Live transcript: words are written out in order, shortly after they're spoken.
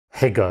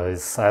Hey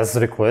guys, as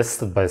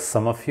requested by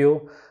some of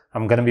you,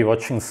 I'm gonna be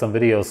watching some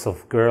videos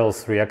of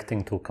girls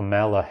reacting to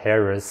Kamala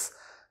Harris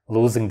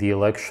losing the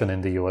election in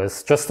the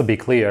US. Just to be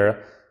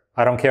clear,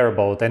 I don't care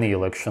about any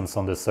elections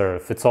on this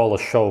earth. It's all a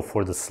show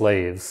for the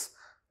slaves.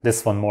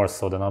 This one more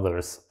so than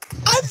others.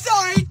 I'm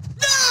sorry!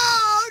 No!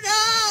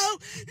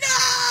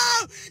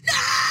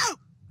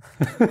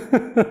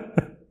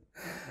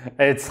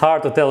 It's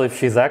hard to tell if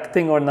she's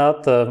acting or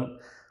not.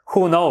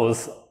 Who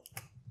knows?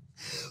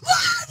 Why?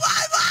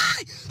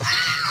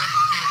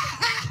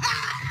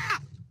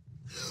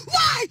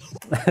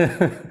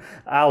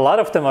 A lot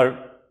of them are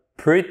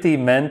pretty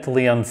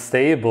mentally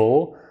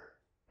unstable.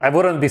 I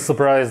wouldn't be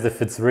surprised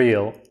if it's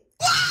real.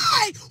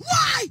 Why?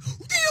 Why?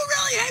 Do you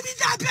really hate me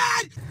that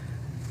bad?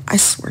 I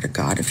swear to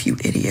God, if you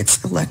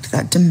idiots elect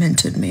that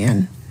demented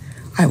man,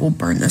 I will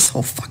burn this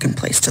whole fucking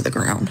place to the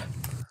ground.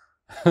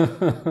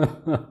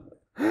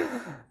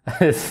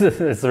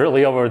 It's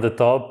really over the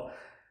top.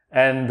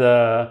 And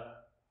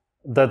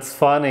that's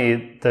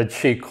funny that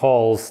she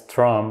calls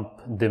Trump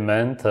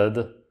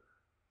demented.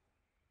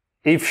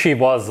 If she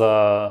was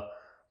a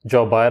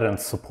Joe Biden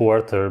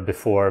supporter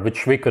before,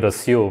 which we could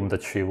assume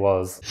that she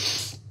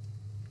was.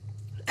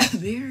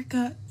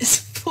 America is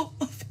full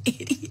of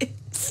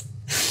idiots.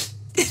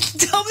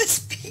 The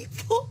dumbest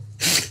people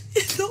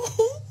in the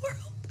whole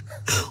world.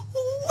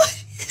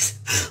 What is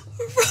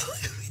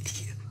wrong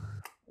with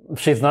you?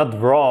 She's not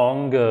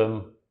wrong.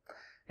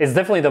 It's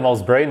definitely the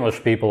most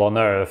brainwashed people on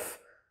earth.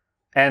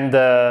 And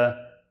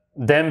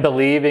them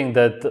believing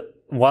that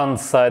one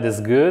side is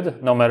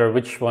good, no matter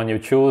which one you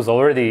choose,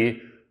 already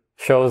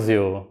shows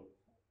you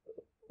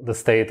the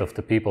state of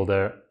the people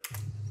there.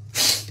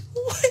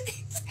 What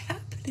is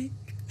happening?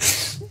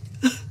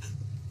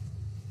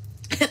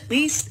 At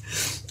least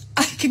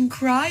I can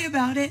cry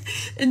about it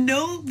and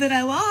know that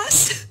I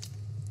lost.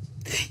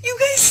 You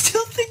guys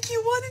still think you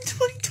won in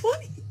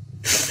 2020?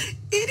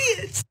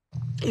 Idiots.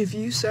 If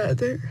you sat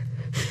there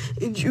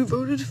and you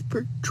voted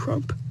for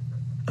Trump,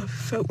 a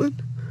felon,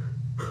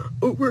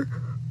 over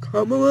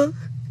Kamala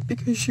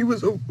because she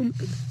was a woman,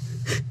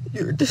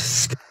 you're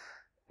disgusting.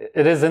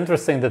 It is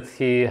interesting that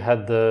he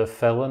had the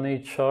felony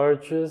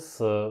charges,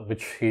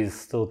 which he's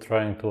still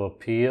trying to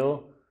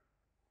appeal.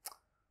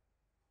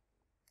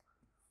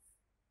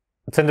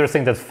 It's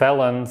interesting that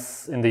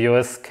felons in the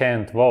US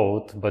can't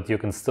vote, but you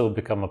can still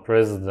become a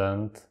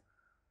president.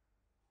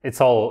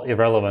 It's all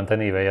irrelevant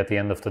anyway at the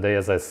end of the day,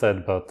 as I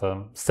said, but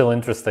still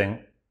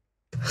interesting.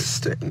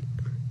 Disgusting.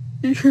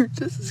 You're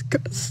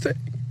disgusting.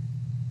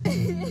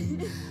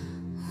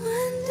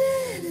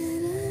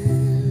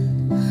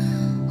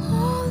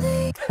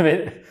 I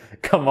mean,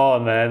 come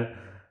on, man.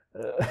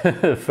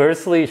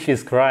 Firstly,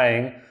 she's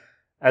crying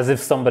as if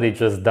somebody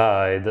just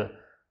died.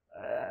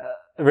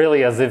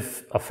 Really, as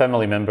if a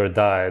family member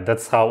died.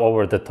 That's how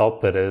over the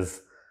top it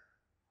is.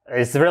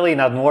 It's really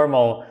not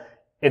normal.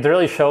 It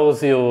really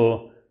shows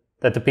you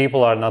that the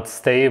people are not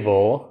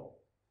stable.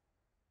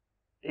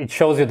 It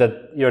shows you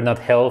that you're not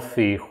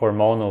healthy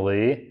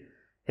hormonally.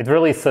 It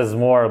really says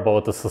more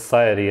about the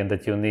society and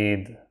that you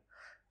need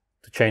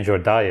to change your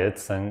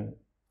diets and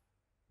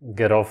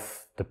get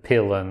off the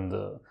pill and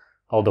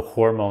all the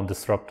hormone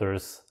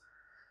disruptors.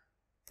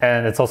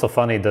 And it's also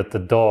funny that the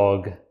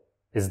dog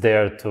is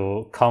there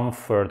to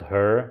comfort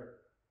her,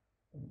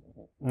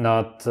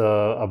 not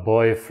a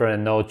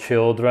boyfriend, no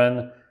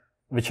children,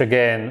 which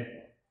again,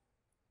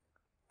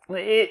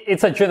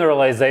 it's a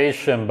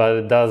generalization, but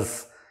it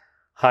does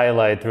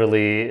highlight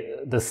really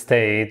the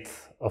state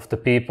of the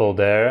people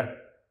there,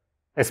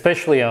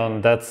 especially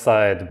on that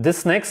side.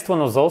 This next one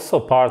was also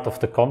part of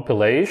the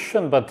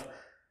compilation, but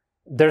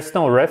there's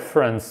no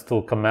reference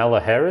to Kamala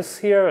Harris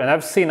here, and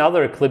I've seen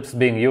other clips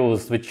being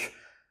used which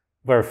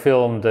were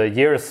filmed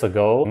years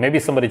ago. Maybe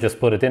somebody just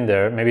put it in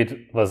there, maybe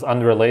it was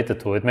unrelated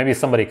to it, maybe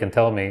somebody can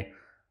tell me.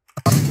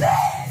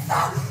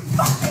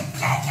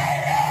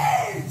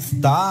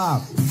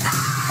 Stop!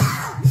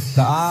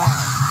 Stop!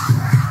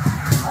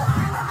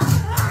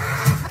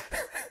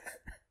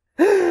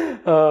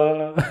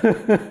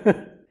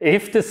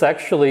 If this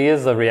actually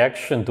is a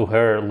reaction to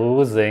her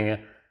losing,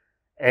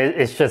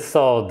 it's just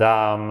so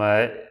dumb.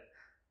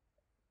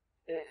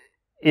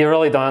 You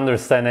really don't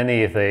understand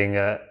anything.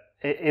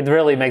 It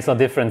really makes no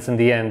difference in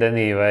the end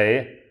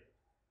anyway.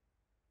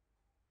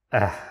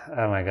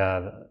 Oh my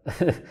god.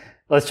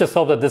 Let's just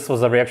hope that this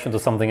was a reaction to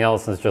something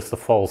else and it's just a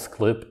false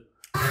clip.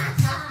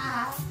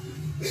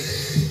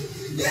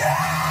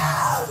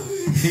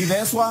 See,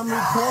 that's why I'm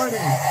recording.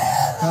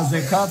 Because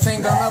the cops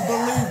ain't gonna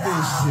believe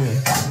this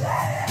shit.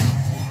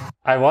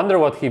 I wonder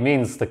what he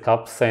means, the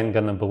cops ain't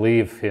gonna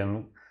believe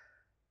him.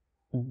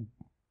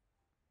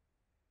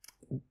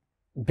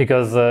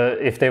 Because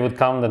if they would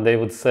come, then they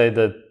would say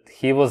that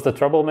he was the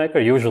troublemaker.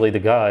 Usually the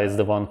guy is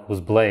the one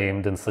who's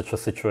blamed in such a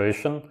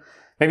situation.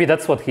 Maybe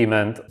that's what he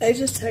meant. I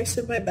just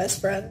texted my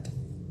best friend.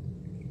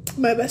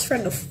 My best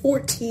friend of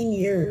 14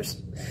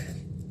 years.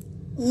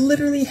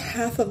 Literally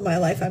half of my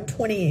life. I'm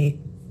 28.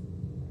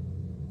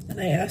 And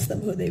I asked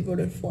them who they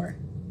voted for.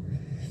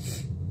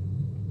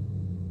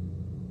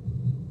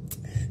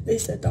 They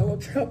said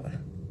Donald Trump.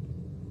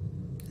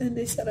 And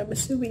they said, I'm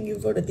assuming you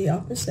voted the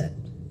opposite.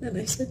 And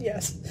I said,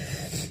 yes.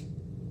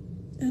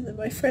 And then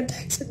my friend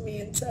texted me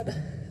and said,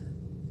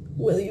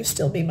 will you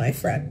still be my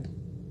friend?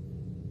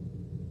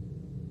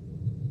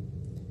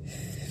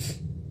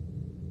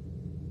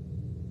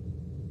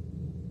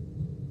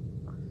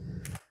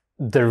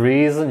 The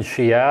reason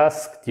she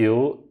asked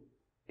you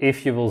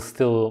if you will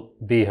still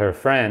be her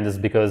friend is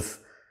because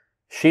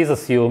she's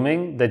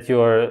assuming that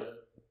you're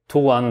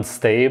too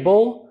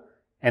unstable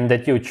and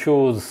that you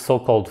choose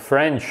so-called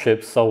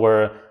friendships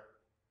over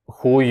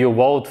who you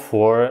vote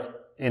for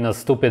in a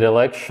stupid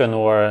election,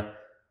 or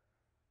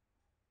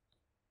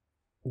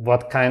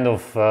what kind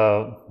of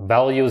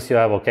values you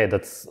have. Okay,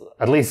 that's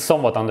at least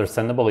somewhat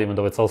understandable, even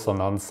though it's also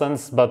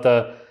nonsense. But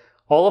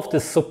all of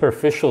this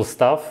superficial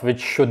stuff,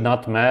 which should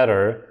not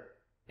matter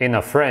in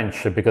a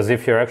friendship, because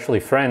if you're actually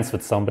friends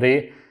with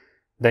somebody,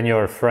 then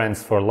you're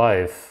friends for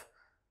life.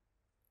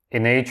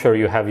 In nature,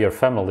 you have your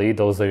family,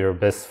 those are your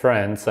best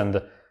friends,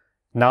 and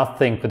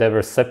nothing could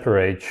ever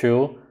separate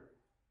you.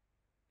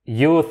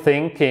 You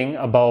thinking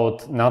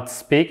about not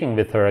speaking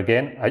with her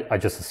again, I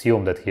just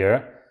assume that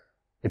here,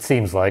 it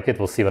seems like it,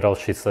 we'll see what else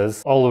she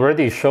says,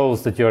 already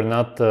shows that you're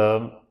not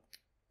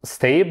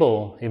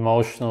stable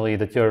emotionally,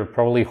 that you're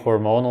probably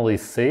hormonally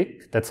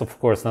sick. That's of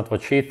course not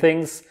what she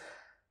thinks,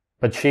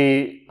 but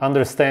she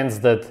understands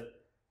that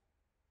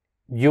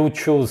you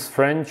choose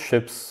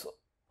friendships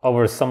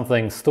over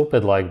something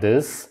stupid like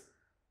this,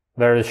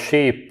 whereas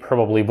she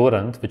probably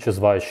wouldn't, which is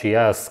why she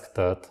asked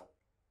that.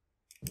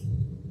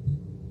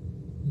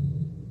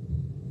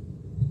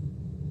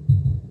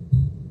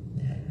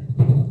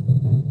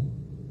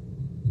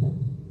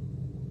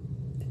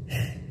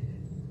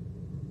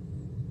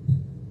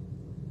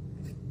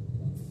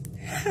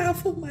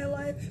 Half of my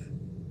life,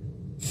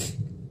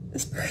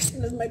 this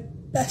person is my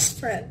best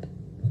friend.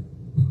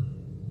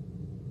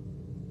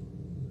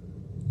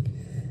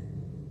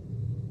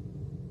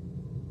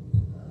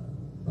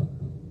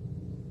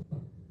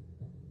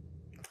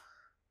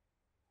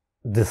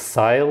 The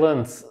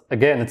silence,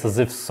 again, it's as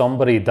if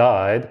somebody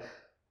died.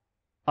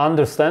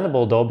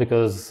 Understandable though,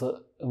 because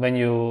when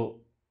you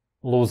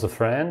lose a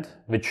friend,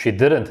 which she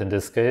didn't in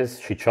this case,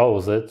 she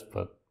chose it,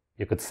 but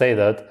you could say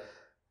that,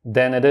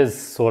 then it is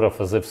sort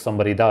of as if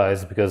somebody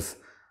dies, because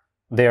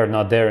they are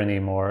not there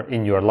anymore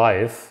in your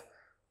life.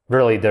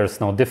 Really,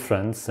 there's no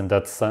difference in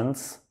that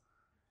sense.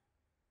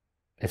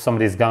 If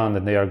somebody's gone,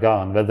 then they are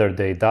gone. Whether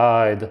they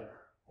died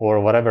or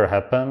whatever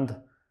happened,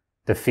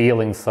 the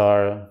feelings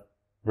are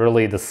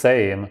really the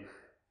same.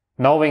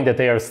 Knowing that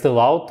they are still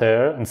out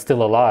there and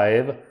still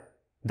alive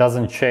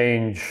doesn't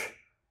change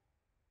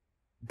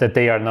that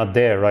they are not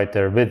there, right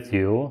there with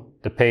you.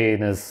 The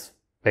pain is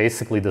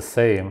basically the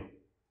same.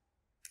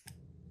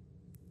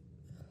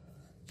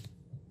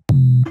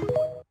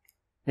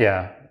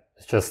 Yeah,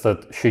 it's just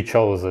that she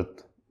chose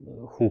it.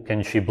 Who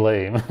can she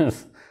blame?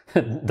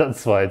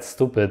 That's why it's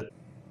stupid.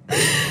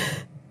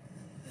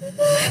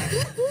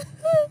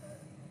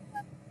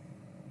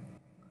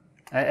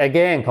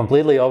 Again,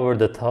 completely over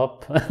the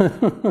top.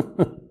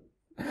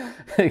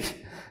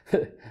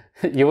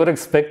 You would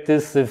expect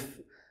this if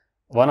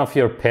one of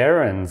your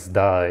parents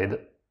died.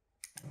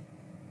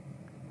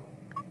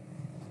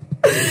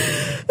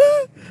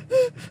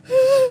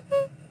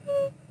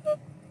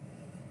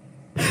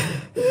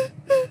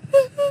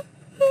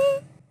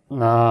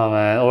 No,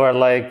 man. Or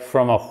like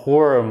from a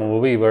horror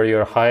movie where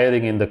you're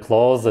hiding in the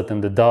closet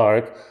in the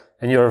dark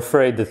and you're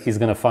afraid that he's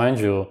gonna find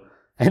you.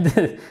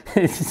 And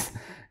it's,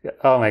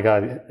 oh my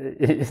god,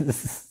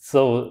 it's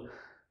so...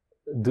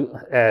 I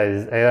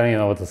don't even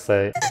know what to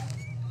say.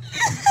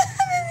 This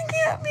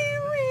can't be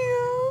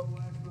real.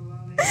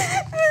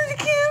 This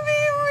can't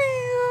be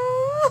real.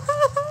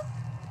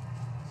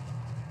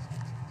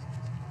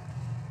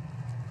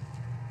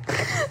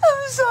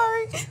 I'm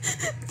sorry to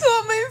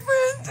all my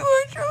friends who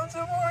are Trump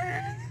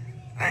supporters.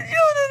 But you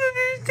don't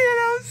understand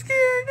how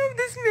scared of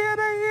this man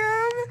I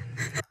am.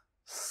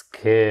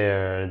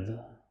 Scared?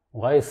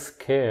 Why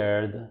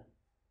scared?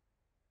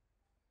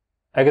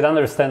 I could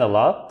understand a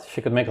lot.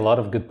 She could make a lot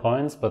of good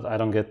points, but I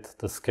don't get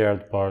the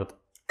scared part.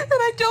 And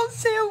I don't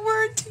say a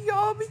word to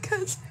y'all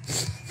because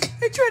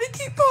I try to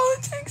keep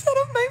politics out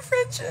of my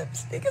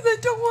friendships because I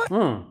don't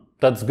want...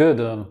 That's good.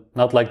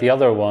 Not like the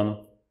other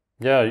one.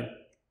 Yeah.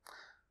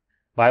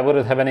 Why would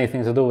it have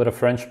anything to do with a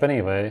friendship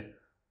anyway?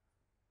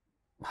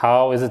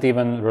 How is it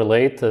even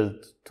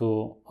related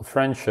to a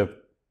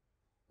friendship?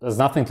 There's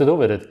nothing to do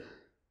with it.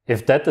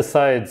 If that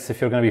decides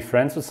if you're going to be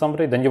friends with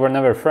somebody, then you were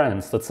never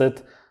friends. That's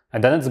it.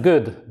 And then it's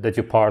good that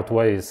you part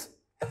ways.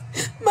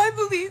 My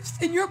beliefs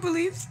and your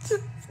beliefs to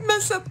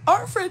mess up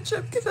our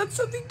friendship because that's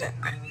something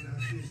different.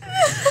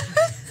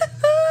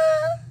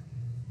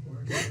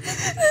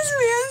 This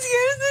man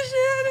scares the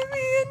shit out of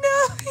me and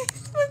now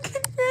he's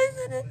fucking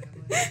president.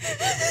 Oh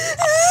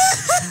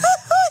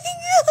my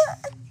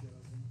god.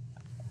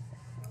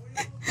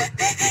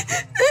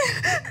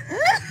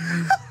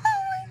 Oh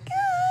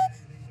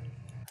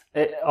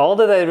my god. All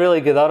that I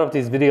really get out of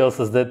these videos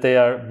is that they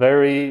are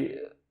very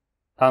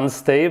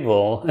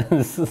unstable.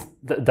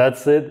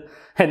 That's it.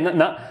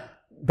 And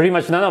pretty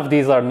much none of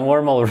these are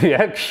normal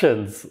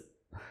reactions.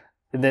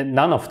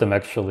 None of them,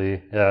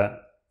 actually. Yeah.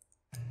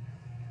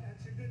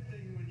 That's a good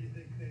thing when you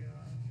think they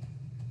are.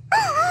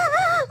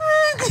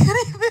 I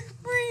can't even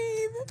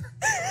breathe.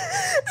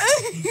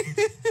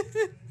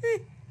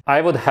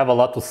 I would have a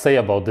lot to say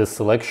about this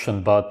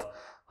election, but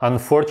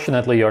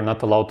unfortunately you're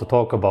not allowed to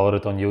talk about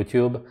it on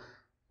YouTube.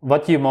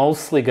 What you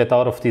mostly get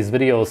out of these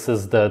videos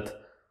is that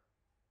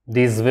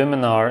these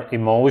women are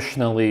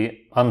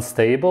emotionally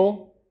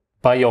unstable,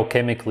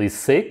 biochemically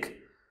sick,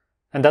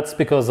 and that's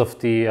because of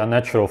the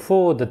unnatural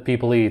food that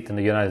people eat in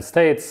the United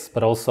States,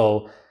 but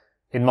also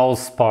in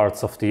most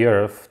parts of the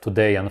earth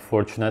today,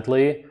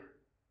 unfortunately.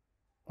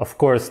 Of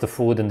course, the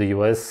food in the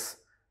US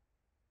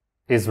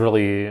is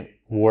really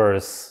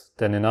worse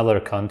than in other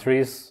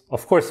countries.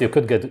 Of course, you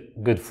could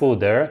get good food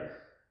there,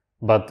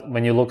 but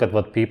when you look at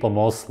what people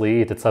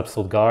mostly eat, it's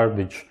absolute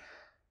garbage.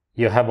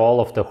 You have all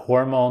of the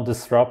hormone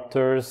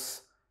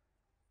disruptors.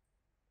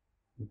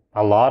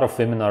 A lot of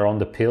women are on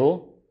the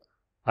pill.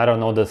 I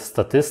don't know the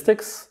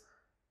statistics.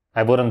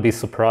 I wouldn't be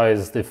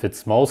surprised if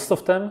it's most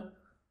of them.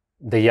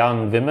 The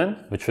young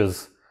women, which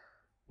is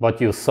what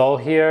you saw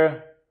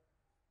here.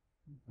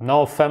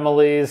 No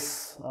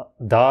families,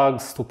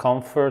 dogs to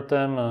comfort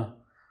them.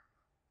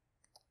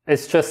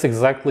 It's just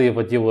exactly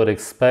what you would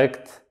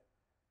expect.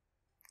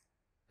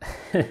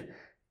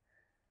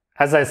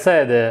 As I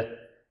said,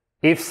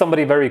 if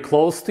somebody very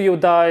close to you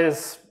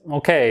dies,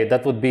 okay,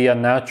 that would be a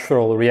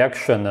natural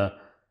reaction.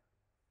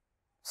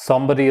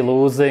 Somebody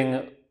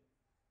losing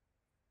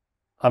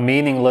a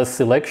meaningless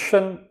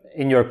election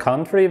in your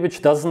country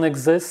which doesn't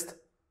exist,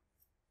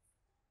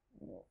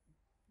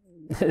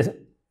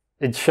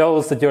 it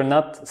shows that you're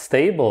not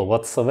stable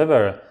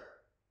whatsoever.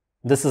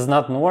 This is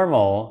not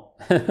normal.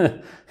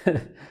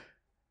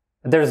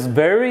 There's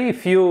very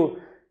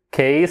few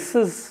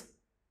cases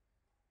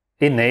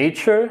in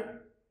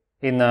nature,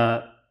 in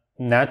a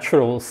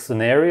natural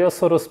scenario,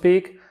 so to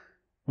speak,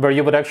 where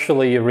you would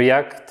actually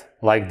react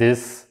like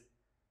this,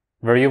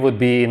 where you would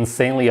be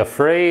insanely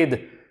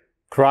afraid,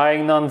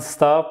 crying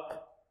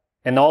non-stop,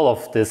 and all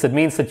of this. It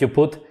means that you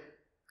put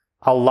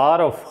a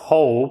lot of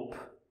hope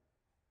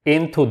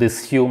into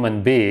this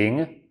human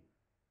being,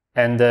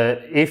 and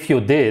if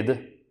you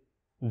did,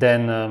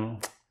 then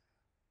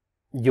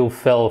you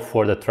fell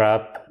for the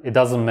trap. It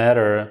doesn't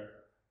matter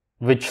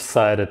which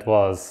side it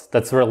was.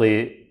 That's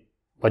really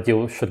what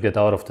you should get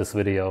out of this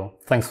video.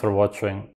 Thanks for watching.